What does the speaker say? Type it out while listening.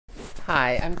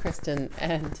Hi, I'm Kristen,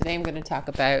 and today I'm going to talk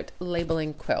about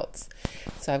labeling quilts.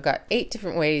 So I've got 8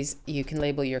 different ways you can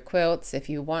label your quilts. If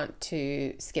you want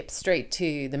to skip straight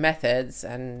to the methods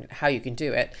and how you can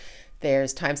do it,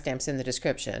 there's timestamps in the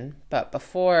description. But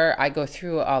before I go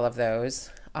through all of those,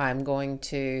 I'm going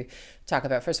to talk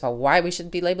about, first of all, why we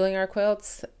should be labeling our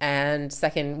quilts, and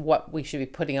second, what we should be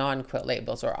putting on quilt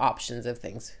labels, or options of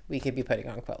things we could be putting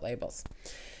on quilt labels.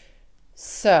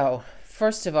 So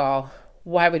first of all,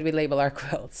 why would we label our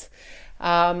quilts?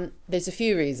 There's a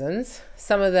few reasons.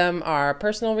 Some of them are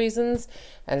personal reasons,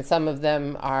 and some of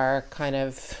them are kind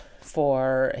of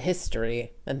for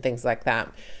history and things like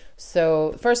that.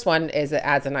 So the first one is it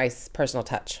adds a nice personal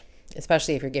touch,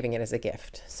 especially if you're giving it as a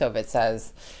gift. So if it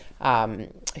says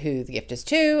who the gift is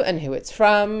to and who it's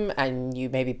from, and you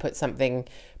maybe put something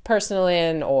personal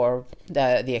in, or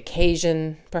the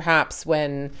occasion perhaps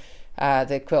when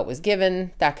the quilt was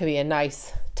given, that could be a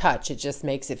nice touch. It just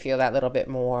makes it feel that little bit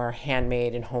more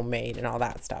handmade and homemade and all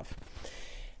that stuff.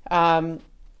 But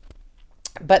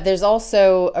there's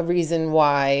also a reason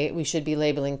why we should be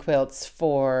labeling quilts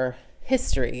for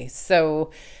history.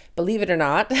 So believe it or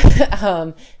not,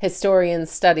 historians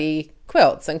study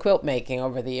quilts and quilt making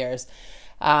over the years.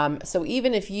 So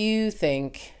even if you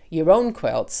think your own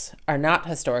quilts are not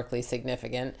historically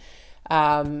significant,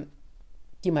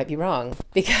 you might be wrong,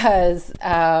 because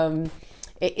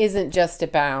it isn't just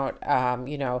about,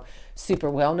 super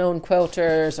well-known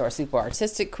quilters or super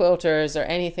artistic quilters or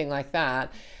anything like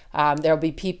that. There'll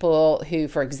be people who,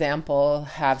 for example,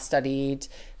 have studied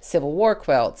Civil War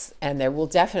quilts, and there will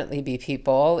definitely be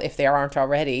people, if there aren't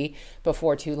already,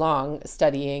 before too long,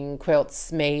 studying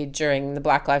quilts made during the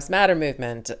Black Lives Matter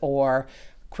movement, or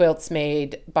quilts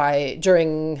made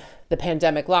during the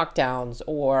pandemic lockdowns,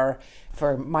 or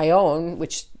for my own,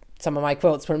 which some of my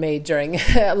quilts were made during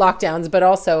lockdowns, but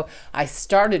also I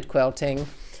started quilting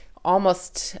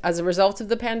almost as a result of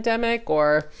the pandemic,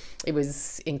 or it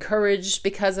was encouraged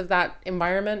because of that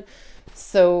environment.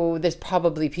 So there's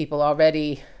probably people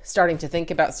already starting to think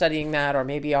about studying that, or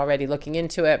maybe already looking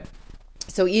into it.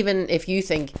 So even if you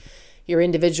think your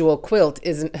individual quilt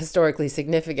isn't historically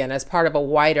significant, as part of a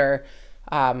wider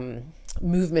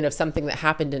movement of something that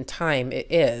happened in time, it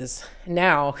is.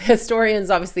 Now, historians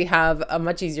obviously have a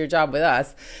much easier job with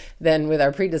us than with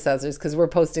our predecessors, because we're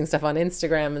posting stuff on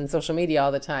Instagram and social media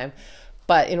all the time.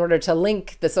 But in order to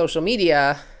link the social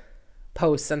media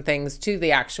posts and things to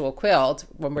the actual quilt,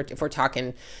 if we're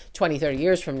talking 20, 30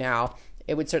 years from now,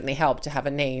 it would certainly help to have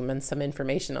a name and some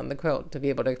information on the quilt to be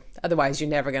able to, otherwise you're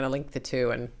never going to link the two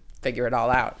and figure it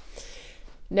all out.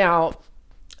 Now,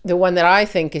 the one that I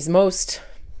think is most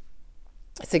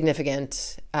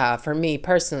significant for me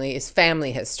personally is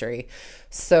family history.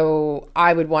 So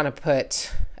I would want to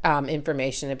put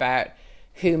information about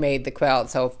who made the quilt.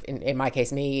 So in my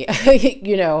case, me,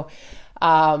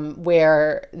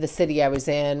 where the city I was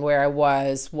in, where I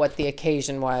was, what the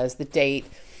occasion was, the date.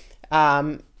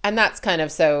 And that's kind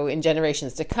of so in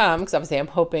generations to come, because obviously I'm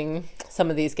hoping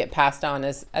some of these get passed on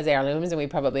as heirlooms, and we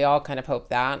probably all kind of hope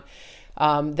that.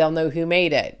 They'll know who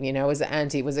made it, was it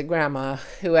auntie, was it grandma,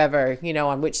 whoever,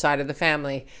 on which side of the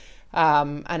family.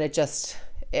 And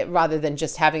rather than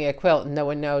just having a quilt and no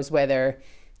one knows whether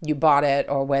you bought it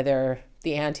or whether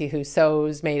the auntie who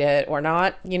sews made it or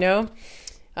not,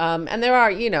 and there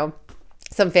are,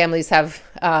 some families have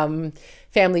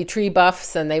family tree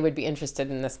buffs, and they would be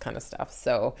interested in this kind of stuff.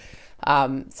 So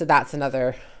that's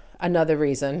another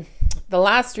reason. The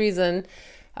last reason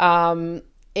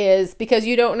is because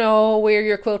you don't know where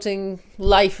your quilting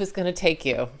life is going to take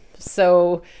you.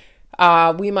 So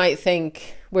we might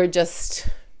think we're just,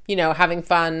 having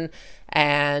fun,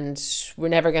 and we're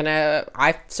never going to,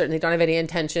 I certainly don't have any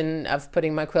intention of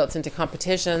putting my quilts into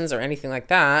competitions or anything like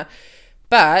that.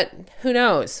 But who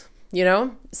knows,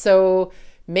 So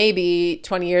maybe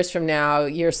 20 years from now,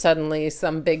 you're suddenly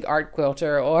some big art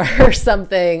quilter or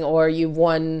something, or you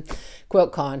won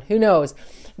QuiltCon, who knows?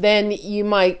 Then you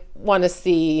might want to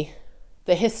see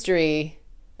the history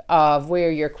of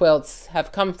where your quilts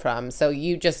have come from. So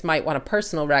you just might want a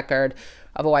personal record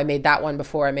of, I made that one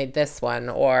before I made this one,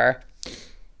 or,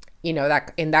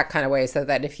 that in that kind of way, so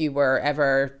that if you were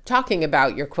ever talking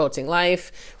about your quilting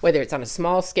life, whether it's on a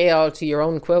small scale to your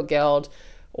own quilt guild,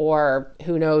 or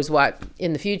who knows what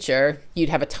in the future, you'd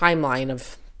have a timeline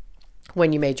of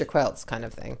when you made your quilts, kind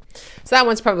of thing. So that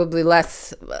one's probably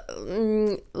less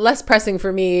pressing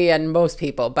for me and most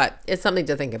people, but it's something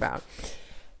to think about.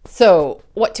 So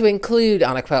what to include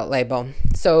on a quilt label?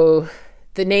 So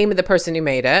the name of the person who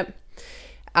made it,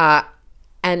 and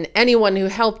anyone who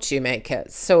helped you make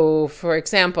it. So for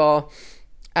example,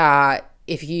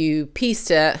 if you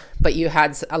pieced it, but you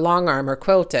had a long arm or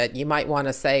quilted, you might want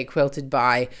to say quilted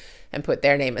by and put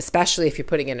their name, especially if you're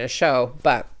putting in a show.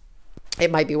 But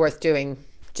it might be worth doing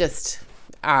just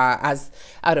as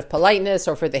out of politeness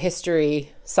or for the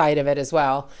history side of it as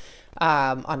well,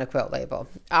 on a quilt label.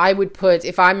 I would put,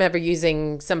 if I'm ever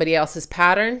using somebody else's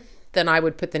pattern, then I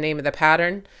would put the name of the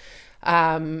pattern.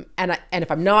 And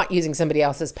if I'm not using somebody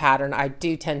else's pattern, I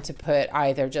do tend to put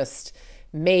either just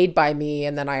made by me,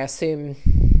 and then I assume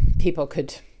people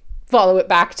could follow it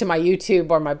back to my YouTube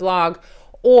or my blog,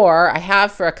 or I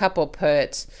have for a couple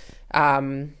put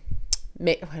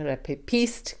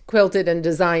pieced, quilted, and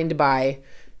designed by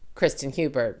Kristen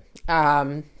Hubert.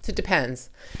 So it depends.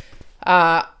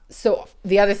 So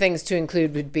the other things to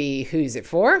include would be who's it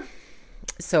for.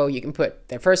 So you can put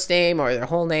their first name or their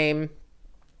whole name,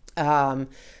 the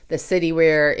city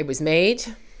where it was made.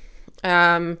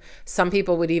 Some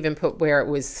people would even put where it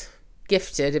was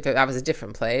gifted if that was a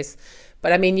different place.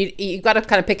 But I mean, you got to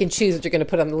kind of pick and choose what you're going to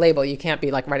put on the label. You can't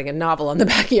be like writing a novel on the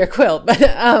back of your quilt. But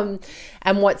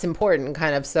and what's important,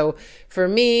 kind of. So for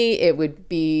me, it would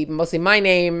be mostly my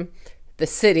name, the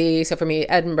city. So for me,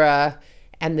 Edinburgh,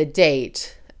 and the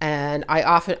date. And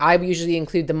I usually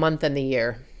include the month and the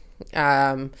year.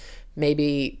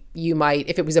 Maybe you might,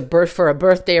 if it was for a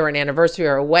birthday or an anniversary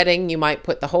or a wedding, you might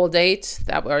put the whole date,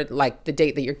 that or like the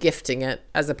date that you're gifting it,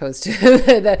 as opposed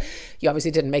to you obviously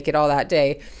didn't make it all that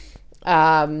day.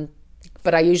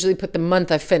 But I usually put the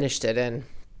month I finished it in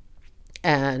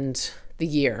and the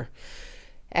year.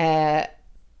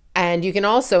 And you can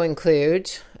also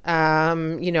include, a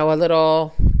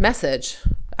little message,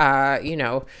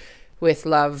 with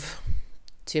love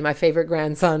to my favorite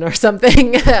grandson or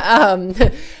something,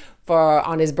 for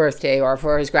on his birthday or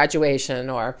for his graduation,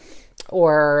 or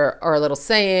a little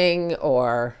saying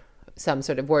or some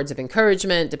sort of words of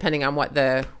encouragement, depending on what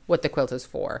the quilt is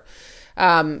for.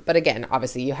 But again,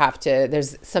 obviously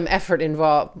there's some effort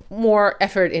involved, more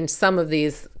effort in some of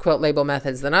these quilt label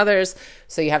methods than others.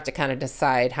 So you have to kind of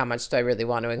decide, how much do I really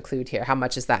want to include here? How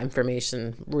much is that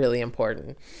information really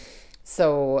important?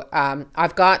 So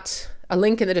I've got a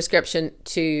link in the description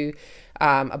to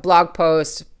a blog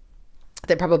post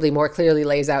that probably more clearly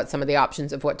lays out some of the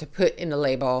options of what to put in a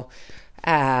label,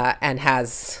 and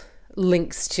has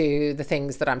links to the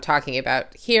things that I'm talking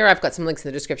about here. I've got some links in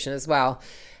the description as well,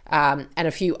 and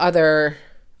a few other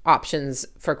options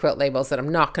for quilt labels that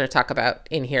I'm not going to talk about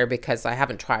in here because I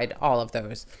haven't tried all of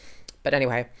those. But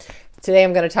anyway, today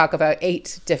I'm going to talk about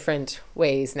 8 different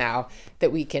ways now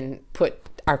that we can put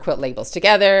our quilt labels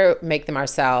together, make them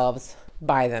ourselves,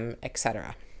 buy them,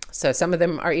 etc. So some of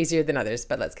them are easier than others,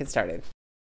 but let's get started.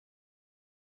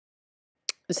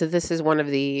 So this is one of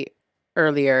the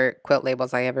earlier quilt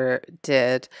labels I ever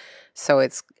did. So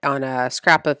it's on a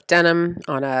scrap of denim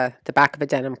on the back of a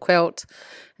denim quilt,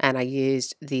 and I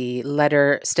used the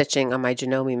letter stitching on my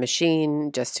Janome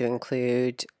machine just to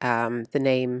include the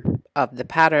name of the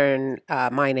pattern,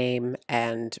 my name,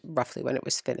 and roughly when it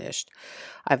was finished.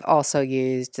 I've also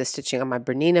used the stitching on my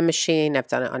Bernina machine. I've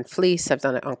done it on fleece, I've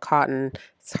done it on cotton.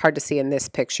 It's hard to see in this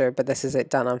picture, but this is it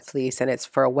done on fleece, and it's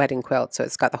for a wedding quilt, so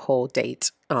it's got the whole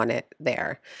date on it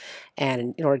there.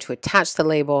 And in order to attach the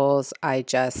labels, I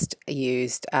just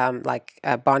used like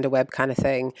a Bond-A-Web kind of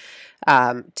thing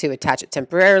to attach it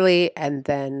temporarily, and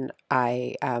then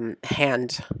I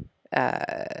hand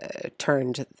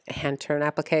turn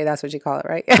applique, that's what you call it,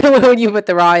 right? When you put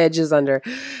the raw edges under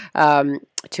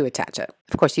to attach it.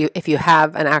 Of course, if you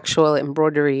have an actual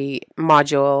embroidery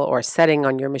module or setting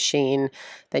on your machine,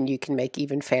 then you can make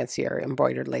even fancier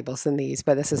embroidered labels than these,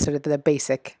 but this is sort of the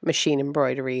basic machine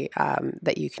embroidery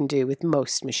that you can do with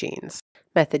most machines.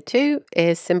 Method 2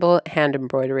 is simple hand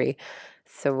embroidery.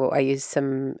 So I used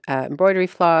some embroidery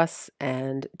floss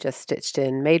and just stitched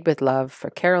in "Made with Love for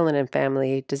Carolyn and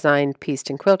Family, designed, pieced,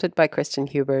 and quilted by Kristen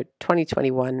Hubert,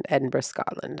 2021, Edinburgh,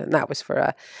 Scotland." And that was for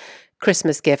a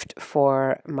Christmas gift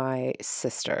for my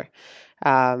sister.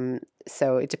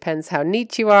 So it depends how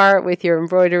neat you are with your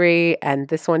embroidery, and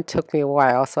this one took me a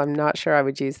while, so I'm not sure I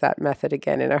would use that method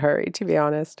again in a hurry, to be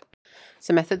honest.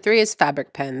 So method 3 is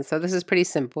fabric pens. So this is pretty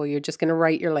simple. You're just going to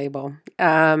write your label.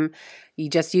 You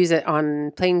just use it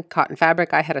on plain cotton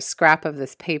fabric. I had a scrap of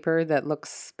this paper that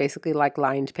looks basically like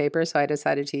lined paper, so I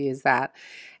decided to use that.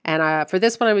 And for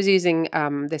this one, I was using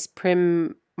this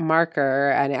Prim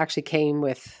marker, and it actually came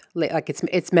with, like,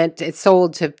 it's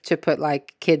sold to put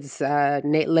like kids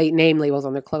late name labels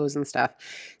on their clothes and stuff.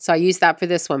 So I used that for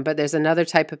this one, but there's another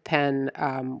type of pen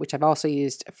which I've also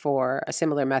used for a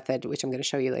similar method, which I'm going to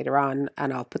show you later on,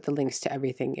 and I'll put the links to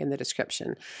everything in the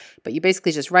description. But you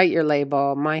basically just write your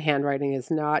label. My handwriting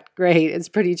is not great, it's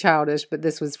pretty childish, but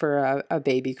this was for a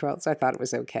baby quilt, so I thought it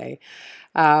was okay.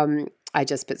 I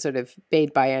just put sort of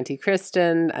made by Auntie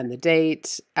Kristen and the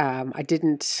date. I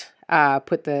didn't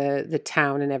put the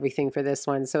town and everything for this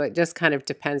one, so it just kind of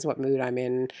depends what mood I'm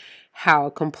in, how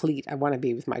complete I want to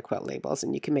be with my quilt labels,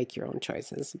 and you can make your own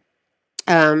choices.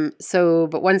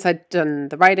 But once I'd done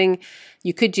the writing,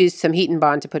 you could use some heat and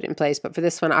bond to put it in place, but for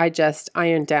this one I just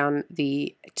ironed down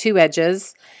the 2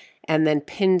 edges and then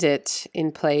pinned it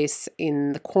in place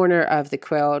in the corner of the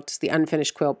quilt, the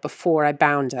unfinished quilt, before I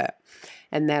bound it.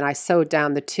 And then I sewed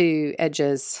down the 2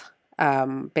 edges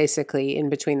basically in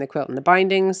between the quilt and the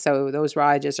binding, so those raw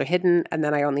edges are hidden, and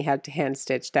then I only had to hand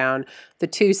stitch down the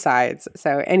 2 sides.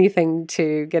 So anything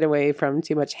to get away from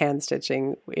too much hand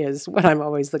stitching is what I'm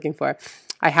always looking for.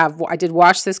 I did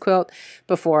wash this quilt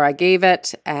before I gave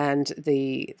it, and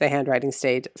the handwriting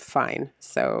stayed fine.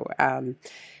 So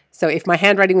if my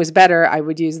handwriting was better, I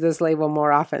would use this label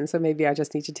more often. So maybe I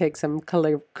just need to take some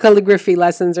calligraphy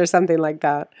lessons or something like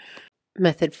that.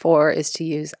 Method 4 is to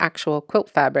use actual quilt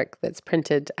fabric that's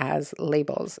printed as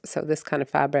labels. So this kind of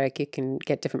fabric, you can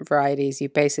get different varieties. You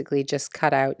basically just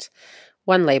cut out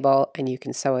one label and you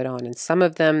can sew it on. And some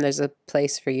of them, there's a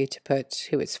place for you to put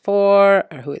who it's for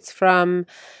or who it's from.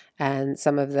 And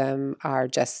some of them are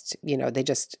just, they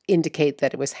just indicate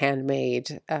that it was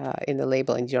handmade in the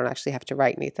label, and you don't actually have to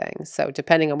write anything. So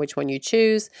depending on which one you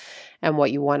choose and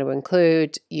what you want to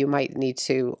include, you might need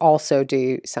to also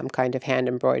do some kind of hand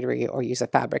embroidery or use a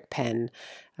fabric pen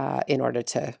in order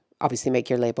to obviously make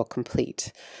your label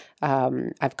complete.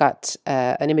 I've got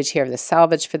an image here of the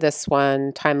salvage for this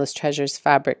one, Timeless Treasures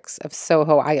Fabrics of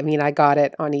Soho. I got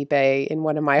it on eBay in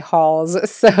one of my hauls,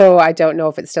 so I don't know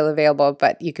if it's still available,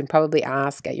 but you can probably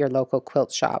ask at your local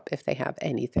quilt shop if they have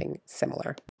anything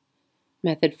similar.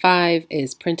 Method 5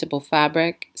 is printable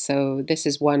fabric. So this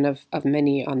is one of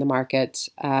many on the market.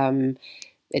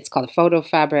 It's called a photo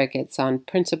fabric. It's on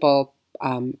printable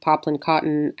poplin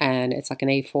cotton, and it's like an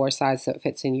A4 size, so it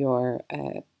fits in your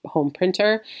home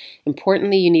printer.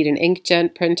 Importantly, you need an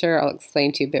inkjet printer. I'll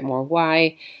explain to you a bit more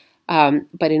why.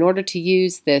 But in order to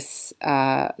use this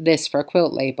for a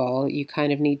quilt label, you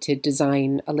kind of need to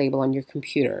design a label on your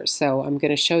computer. So I'm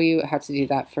going to show you how to do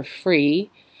that for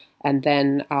free, and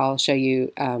then I'll show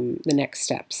you the next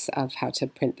steps of how to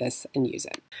print this and use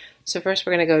it. So first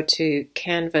we're going to go to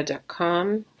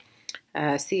canva.com.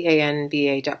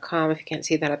 canva.com, if you can't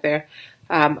see that up there.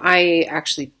 I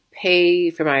actually pay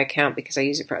for my account because I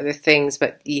use it for other things,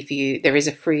 but there is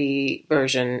a free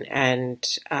version, and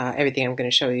everything I'm going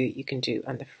to show you, you can do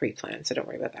on the free plan, so don't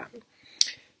worry about that.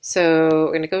 So we're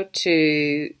going to go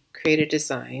to create a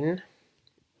design,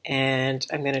 and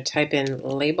I'm going to type in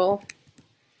label,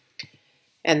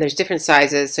 and there's different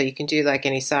sizes, so you can do like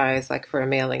any size, like for a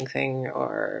mailing thing,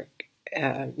 or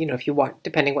if you want,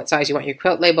 depending what size you want your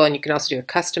quilt label, and you can also do a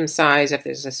custom size if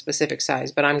there's a specific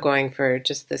size, but I'm going for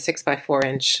just the 6x4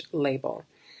 inch label.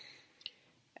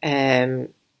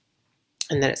 And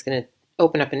then it's going to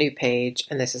open up a new page,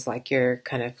 and this is like your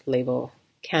kind of label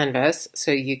canvas.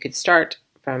 So you could start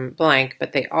from blank,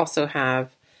 but they also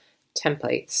have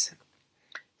templates.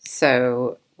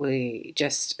 So we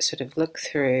just sort of look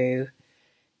through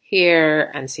here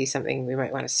and see something we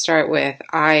might want to start with.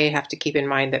 I have to keep in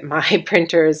mind that my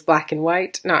printer is black and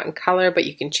white, not in color, but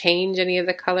you can change any of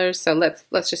the colors. So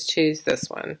let's just choose this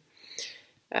one.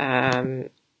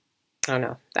 Oh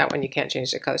no, that one you can't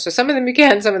change the color. So some of them you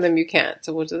can, some of them you can't.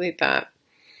 So we'll delete that.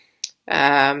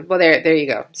 Well, there you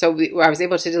go. So I was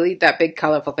able to delete that big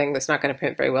colorful thing that's not going to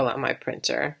print very well on my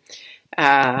printer.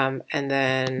 And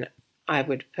then I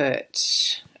would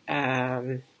put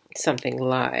something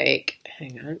like,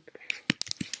 hang on,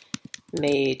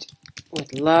 made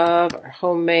with love or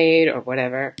homemade or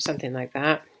whatever, something like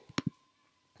that.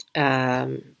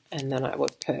 And then I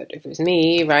would put, if it was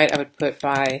me, right, I would put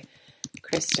by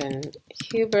Kristen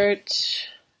Hubert,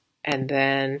 and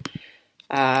then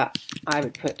I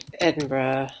would put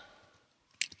Edinburgh,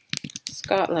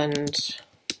 Scotland,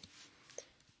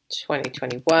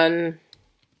 2021.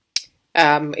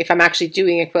 If I'm actually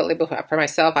doing a quilt label for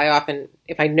myself, I often,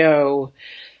 if I know,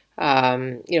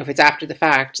 if it's after the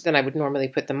fact, then I would normally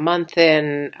put the month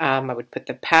in. I would put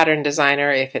the pattern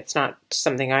designer if it's not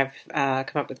something I've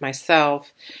come up with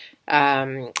myself.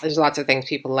 There's lots of things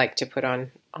people like to put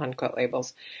on quilt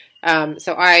labels.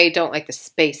 So I don't like the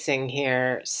spacing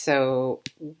here. So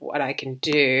what I can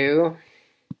do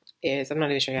is, I'm not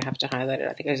even sure I have to highlight it.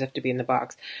 I think I just have to be in the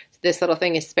box. So this little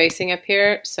thing is spacing up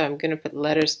here. So I'm going to put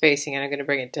letter spacing and I'm going to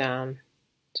bring it down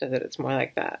so that it's more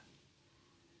like that.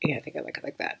 Yeah, I think I like it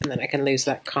like that. And then I can lose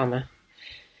that comma.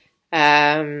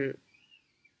 And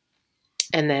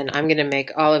then I'm going to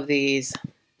make all of these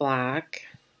black.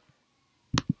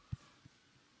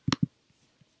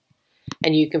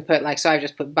 And you can put, like, so I've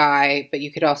just put by, but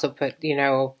you could also put, you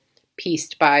know,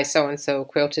 pieced by so-and-so,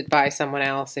 quilted by someone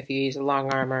else if you use a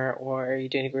long armor or you're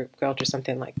doing a group quilt or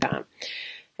something like that.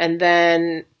 And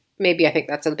then maybe I think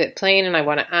that's a bit plain and I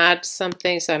want to add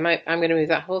something. So I'm going to move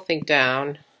that whole thing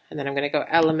down and then I'm going to go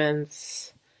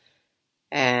elements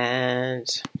and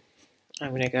I'm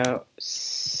going to go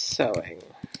sewing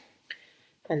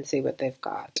and see what they've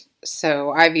got. So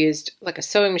I've used like a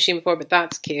sewing machine before, but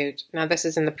that's cute. Now this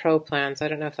is in the pro plan, so I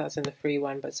don't know if that's in the free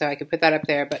one, but so I could put that up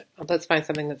there, but let's find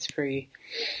something that's free.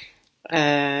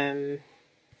 So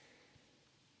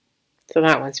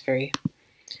that one's free.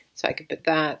 So I could put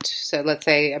that. So let's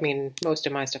say, I mean, most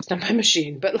of my stuff's done by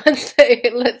machine, but let's say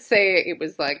it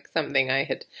was like something I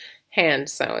had hand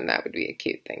sewn. That would be a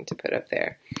cute thing to put up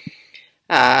there.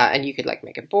 And you could like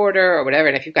make a border or whatever.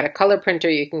 And if you've got a color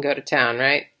printer, you can go to town,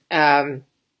 right?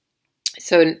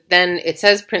 So then it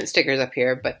says print stickers up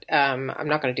here, but I'm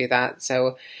not going to do that.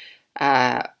 So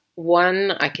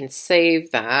one, I can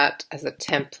save that as a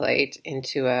template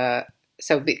into a,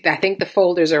 so I think the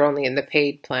folders are only in the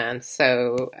paid plan.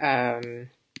 So,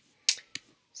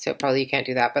 so probably you can't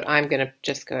do that, but I'm going to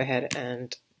just go ahead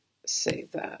and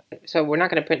save that. So we're not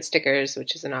going to print stickers,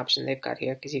 which is an option they've got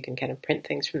here because you can kind of print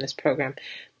things from this program.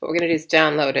 What we're going to do is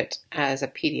download it as a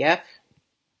PDF.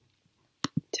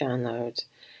 Download.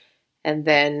 And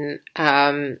then, so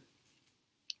I'm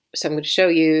going to show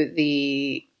you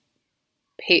the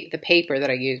paper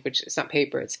that I use, which is not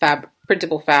paper, it's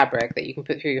printable fabric that you can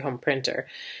put through your home printer.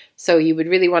 So you would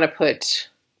really want to put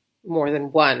more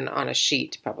than one on a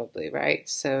sheet probably, right?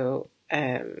 So,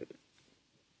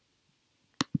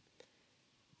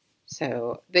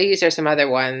 so these are some other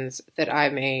ones that I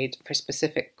made for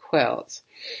specific quilts.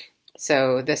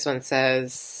 So this one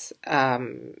says,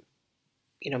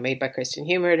 you know, made by Kristen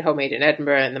Humard, homemade in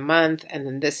Edinburgh in the month. And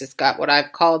then this has got what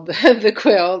I've called the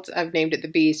quilt. I've named it the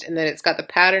Beast. And then it's got the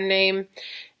pattern name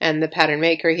and the pattern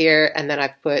maker here. And then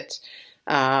I've put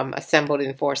assembled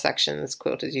in 4 sections,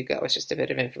 quilt as you go. It's just a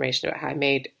bit of information about how I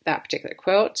made that particular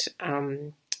quilt.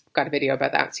 Got a video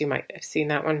about that, so you might have seen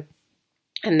that one.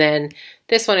 And then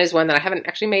this one is one that I haven't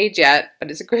actually made yet, but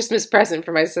it's a Christmas present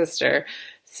for my sister.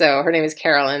 So her name is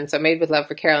Carolyn. So made with love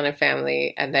for Carolyn and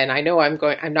family. And then I know I'm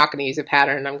not going to use a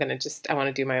pattern. I want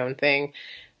to do my own thing.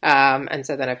 And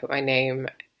so then I put my name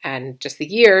and just the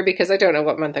year because I don't know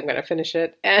what month I'm going to finish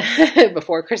it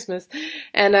before Christmas.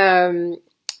 And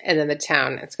then the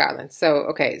town in Scotland. So,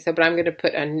 okay. So, but I'm going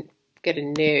to get a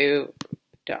new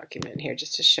document here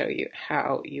just to show you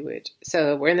how you would.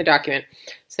 So we're in the document.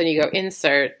 So then you go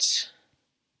insert.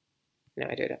 No,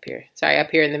 I do it up here. Sorry,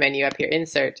 up here in the menu, up here,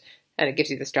 insert. And it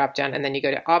gives you this drop down, and then you go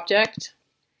to object,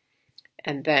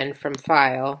 and then from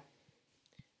file,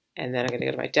 and then I'm going to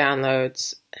go to my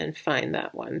downloads and find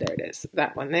that one. There it is,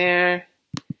 that one there,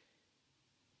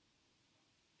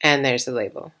 and there's the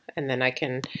label. And then I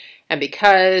can, and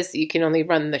because you can only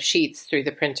run the sheets through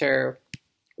the printer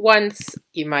once,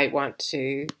 you might want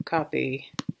to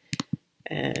copy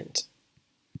and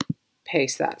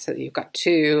paste that so that you've got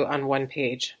 2 on one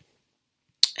page.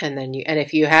 And then and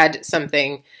if you had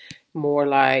something more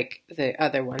like the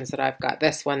other ones that I've got,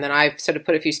 this one, then I've sort of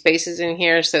put a few spaces in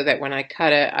here so that when I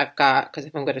cut it, I've got, because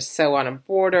if I'm going to sew on a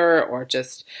border or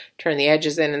just turn the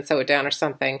edges in and sew it down or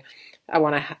something, I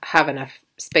want to have enough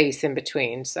space in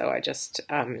between. So I just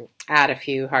add a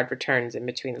few hard returns in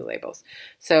between the labels.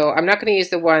 So I'm not going to use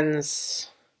the ones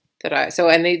that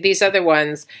and these other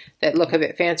ones that look a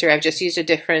bit fancier, I've just used a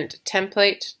different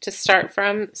template to start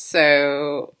from.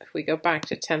 So if we go back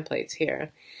to templates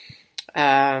here,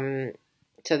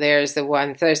 so there's the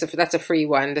one, that's a free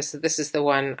one. This is the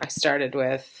one I started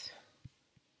with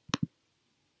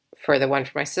for the one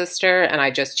for my sister, and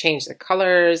I just changed the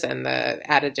colors and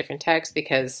added different text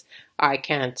because I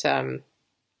can't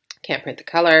print the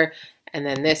color. And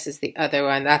then this is the other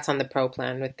one that's on the pro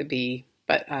plan with the bee,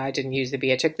 but I didn't use the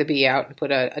bee. I took the bee out and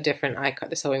put a different icon,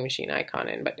 the sewing machine icon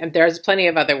in. But there's plenty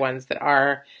of other ones that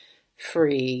are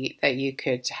free that you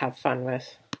could have fun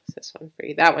with. Is this one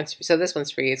free? That one's free. So this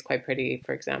one's free. It's quite pretty,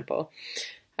 for example.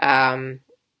 And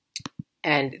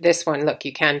this one, look,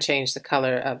 you can change the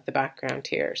color of the background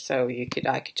here. So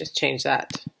I could just change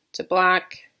that to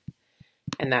black,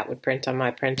 and that would print on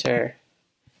my printer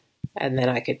and then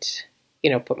I could, you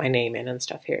know, put my name in and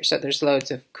stuff here. So there's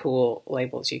loads of cool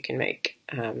labels you can make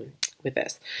with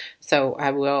this. So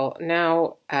I will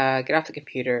now get off the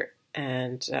computer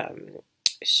and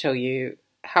show you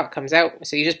how it comes out.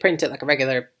 So you just print it like a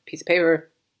regular piece of paper,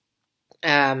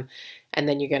 and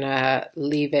then you're gonna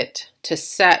leave it to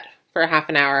set for half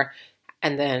an hour,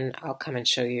 and then I'll come and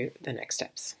show you the next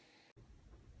steps.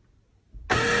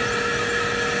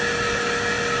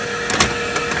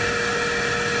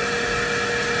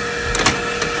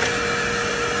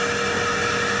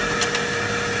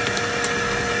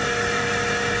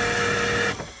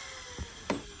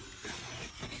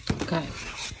 Okay,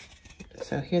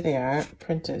 so here they are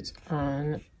printed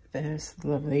on this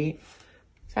lovely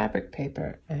fabric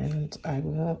paper, and I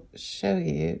will show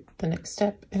you the next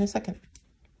step in a second.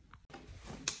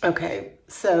 Okay,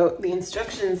 so the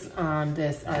instructions on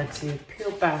this are to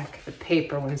peel back the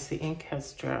paper once the ink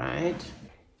has dried.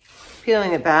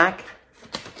 Peeling it back,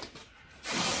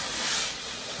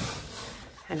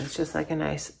 and it's just like a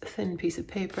nice thin piece of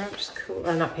paper, which is cool.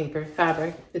 Or not paper,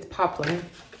 fabric. It's poplin.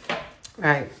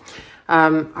 Right.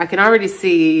 I can already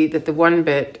see that the one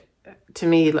bit, to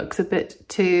me, looks a bit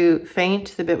too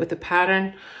faint, the bit with the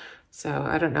pattern. So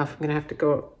I don't know if I'm going to have to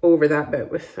go over that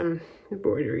bit with some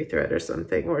embroidery thread or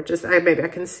something, or just, maybe I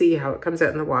can see how it comes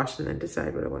out in the wash and then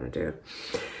decide what I want to do.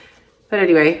 But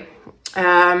anyway,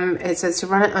 it says to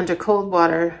run it under cold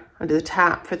water under the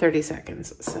tap for 30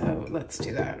 seconds. So let's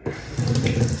do that.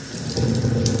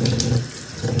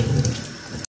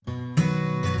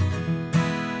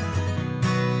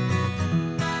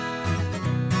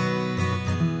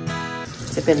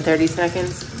 Has it been 30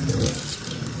 seconds?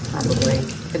 Probably.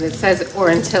 And it says, or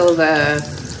until the,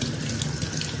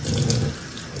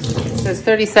 it says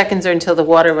 30 seconds or until the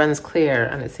water runs clear.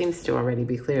 And it seems to already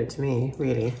be clear to me,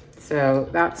 really. So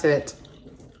that's it,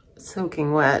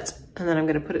 soaking wet. And then I'm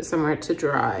gonna put it somewhere to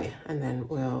dry, and then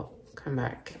we'll come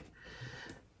back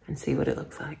and see what it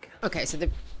looks like. Okay, so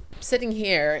sitting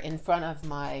here in front of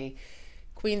my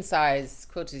queen size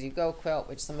Quilt As You Go quilt,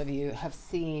 which some of you have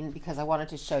seen, because I wanted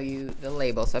to show you the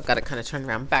label. So I've got to kind of turn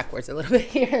around backwards a little bit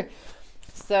here.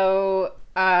 So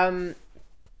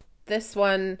this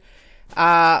one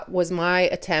was my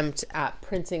attempt at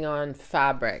printing on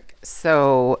fabric.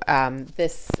 So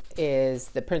this is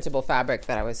the printable fabric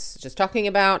that I was just talking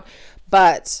about,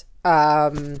 but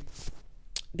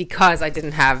because I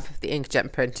didn't have the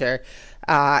inkjet printer,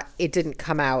 it didn't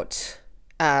come out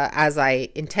as I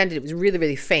intended. It was really,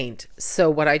 really faint. So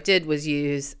what I did was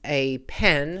use a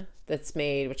pen that's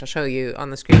made, which I'll show you on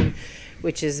the screen,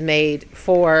 which is made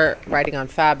for writing on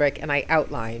fabric, and I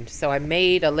outlined. So I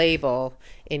made a label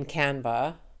in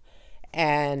Canva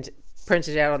and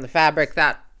printed it out on the fabric.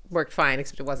 That worked fine,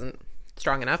 except it wasn't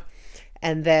strong enough.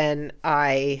 And then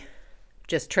I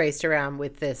just traced around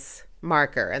with this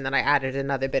marker, and then I added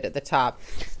another bit at the top.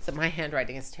 So my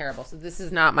handwriting is terrible, so this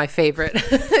is not my favorite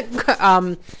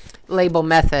label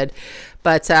method.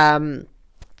 But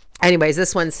anyways,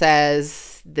 this one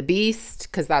says the beast,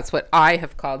 because that's what I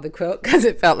have called the quilt, because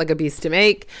it felt like a beast to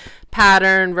make.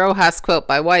 Pattern, Rojas quilt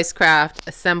by Weisscraft,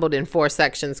 assembled in 4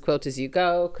 sections, Quilt As You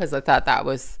Go, because I thought that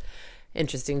was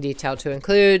interesting detail to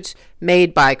include.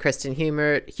 Made by Kristen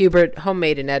Hubert,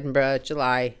 homemade in Edinburgh,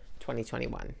 July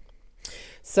 2021.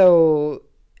 So,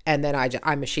 and then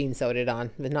I machine sewed it on,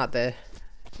 but not the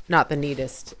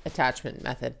neatest attachment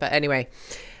method. But anyway,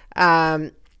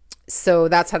 so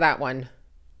that's how that one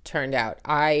turned out.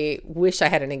 I wish I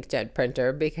had an inkjet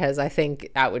printer, because I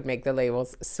think that would make the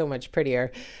labels so much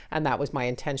prettier, and that was my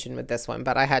intention with this one,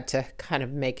 but I had to kind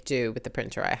of make do with the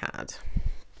printer I had.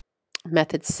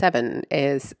 Method 7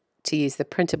 is to use the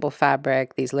printable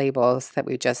fabric, these labels that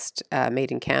we just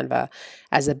made in Canva,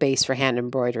 as a base for hand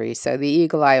embroidery. So the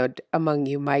eagle-eyed among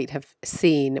you might have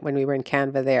seen when we were in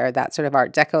Canva there, that sort of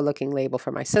Art Deco looking label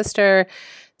for my sister.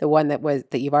 The one that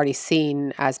you've already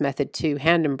seen as method 2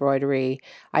 hand embroidery,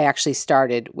 I actually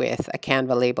started with a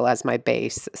Canva label as my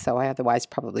base, so I otherwise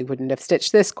probably wouldn't have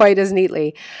stitched this quite as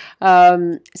neatly.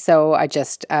 So I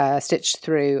just stitched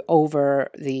through over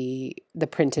the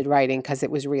printed writing, because it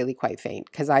was really quite faint,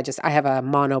 because I have a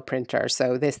mono printer,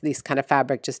 so this kind of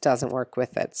fabric just doesn't work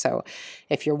with it. So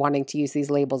if you're wanting to use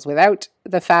these labels without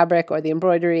the fabric or the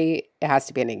embroidery, it has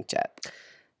to be an inkjet.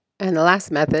 And the last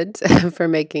method for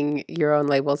making your own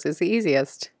labels is the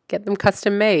easiest. Get them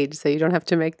custom made, so you don't have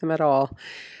to make them at all.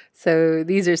 So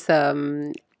these are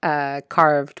some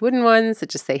carved wooden ones that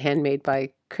just say handmade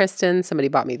by Kristen. Somebody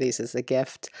bought me these as a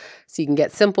gift. So you can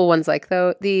get simple ones like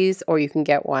these, or you can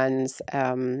get ones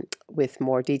with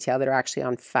more detail that are actually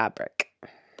on fabric.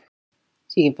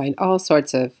 So you can find all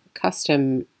sorts of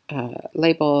custom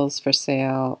labels for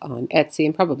sale on Etsy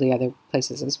and probably other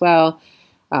places as well.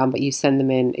 But you send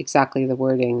them in exactly the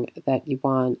wording that you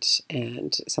want,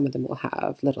 and some of them will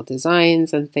have little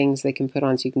designs and things they can put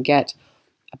on. So you can get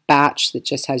a batch that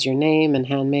just has your name and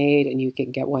handmade, and you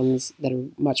can get ones that are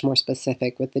much more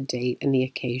specific with the date and the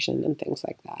occasion and things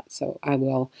like that. So I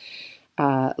will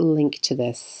link to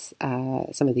this,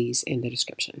 some of these in the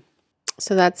description.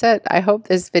 So that's it. I hope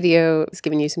this video has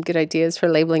given you some good ideas for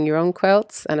labeling your own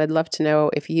quilts, and I'd love to know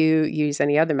if you use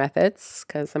any other methods,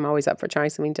 because I'm always up for trying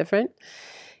something different.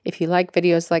 If you like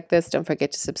videos like this, don't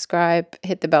forget to subscribe,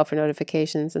 hit the bell for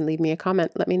notifications, and leave me a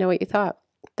comment. Let me know what you thought.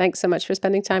 Thanks so much for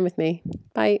spending time with me.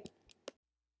 Bye.